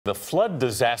The flood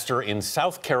disaster in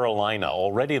South Carolina,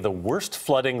 already the worst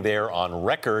flooding there on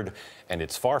record, and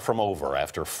it's far from over.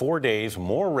 After 4 days,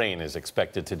 more rain is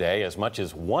expected today. As much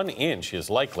as 1 inch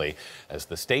is likely as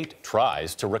the state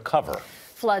tries to recover.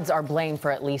 Floods are blamed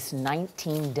for at least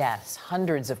 19 deaths,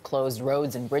 hundreds of closed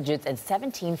roads and bridges, and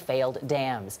 17 failed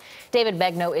dams. David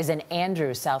Begnaud is in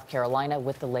Andrews, South Carolina,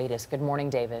 with the latest. Good morning,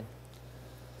 David.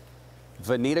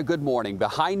 Vanita, good morning.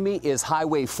 Behind me is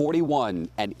Highway 41,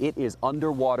 and it is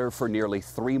underwater for nearly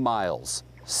 3 miles,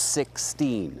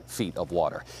 16 feet of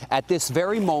water. At this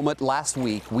very moment last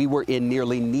week, we were in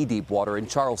nearly knee-deep water in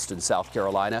Charleston, South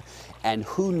Carolina, and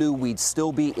who knew we'd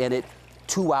still be in it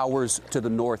 2 hours to the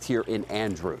north here in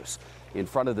Andrews. In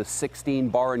front of the 16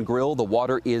 Bar and Grill, the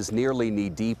water is nearly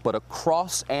knee-deep, but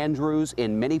across Andrews,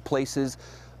 in many places,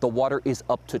 the water is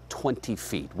up to 20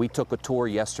 feet. We took a tour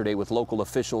yesterday with local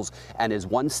officials, and as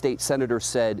one state senator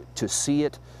said, to see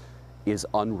it is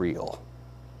unreal.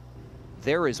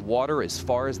 There is water as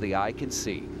far as the eye can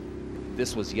see.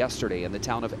 This was yesterday in the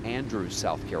town of Andrews,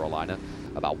 South Carolina,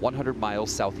 about 100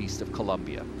 miles southeast of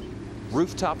Columbia.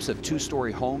 Rooftops of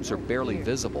 2-story homes are barely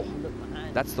visible.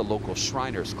 That's the local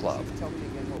Shriners Club.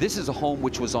 This is a home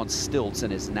which was on stilts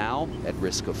and is now at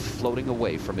risk of floating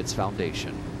away from its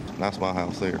foundation. That's my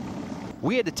house there.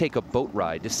 We had to take a boat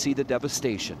ride to see the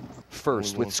devastation.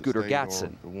 First with Scooter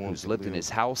Gatson, who's lived in his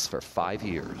house for 5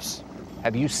 years.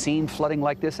 Have you seen flooding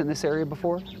like this in this area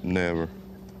before? Never.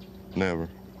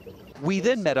 We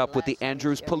then met up with the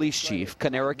Andrews Police Chief,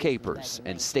 Canara Capers,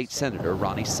 and State Senator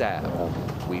Ronnie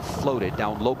Sabb. We floated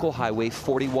down local Highway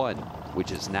 41,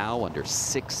 which is now under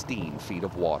 16 feet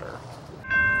of water.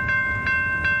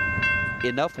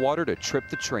 Enough water to trip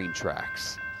the train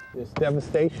tracks. It's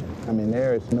devastation. I mean,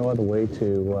 there is no other way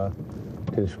to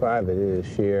describe it. It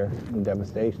is sheer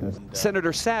devastation.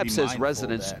 Senator Sabb says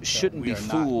residents shouldn't be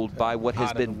fooled by what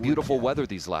has been beautiful weather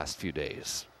these last few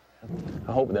days.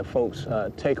 I hope that folks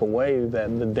take away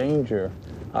that the danger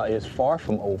is far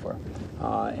from over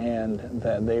and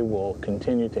that they will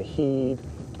continue to heed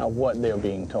what they're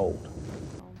being told.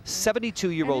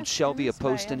 72-year-old Shelvia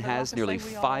Poston has nearly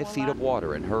 5 feet of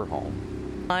water in her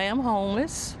home. I am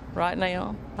homeless right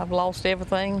now. I've lost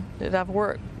everything that I've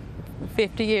worked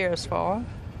 50 years for.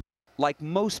 Like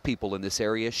most people in this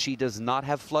area, she does not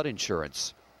have flood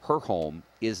insurance. Her home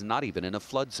is not even in a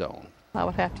flood zone. I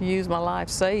would have to use my life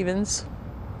savings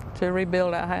to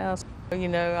rebuild that house. You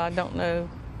know, I don't know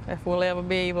if we'll ever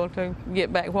be able to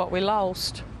get back what we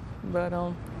lost, but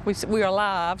we're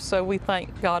alive, so we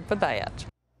thank God for that.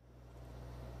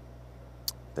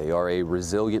 They are a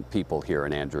resilient people here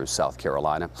in Andrews, South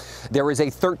Carolina. There is a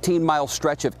 13-mile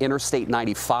stretch of Interstate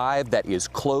 95 that is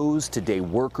closed. Today,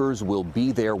 workers will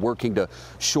be there working to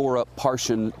shore up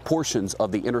portions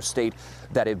of the interstate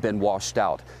that have been washed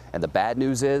out. And the bad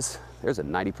news is there's a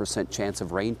 90% chance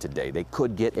of rain today. They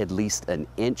could get at least an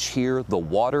inch here. The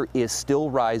water is still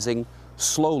rising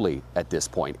slowly at this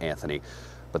point, Anthony,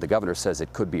 but the governor says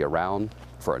it could be around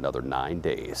for another 9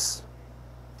 days.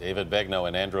 David Begnaud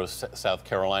in Andrews, South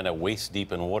Carolina, waist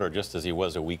deep in water, just as he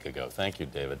was a week ago. Thank you,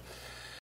 David.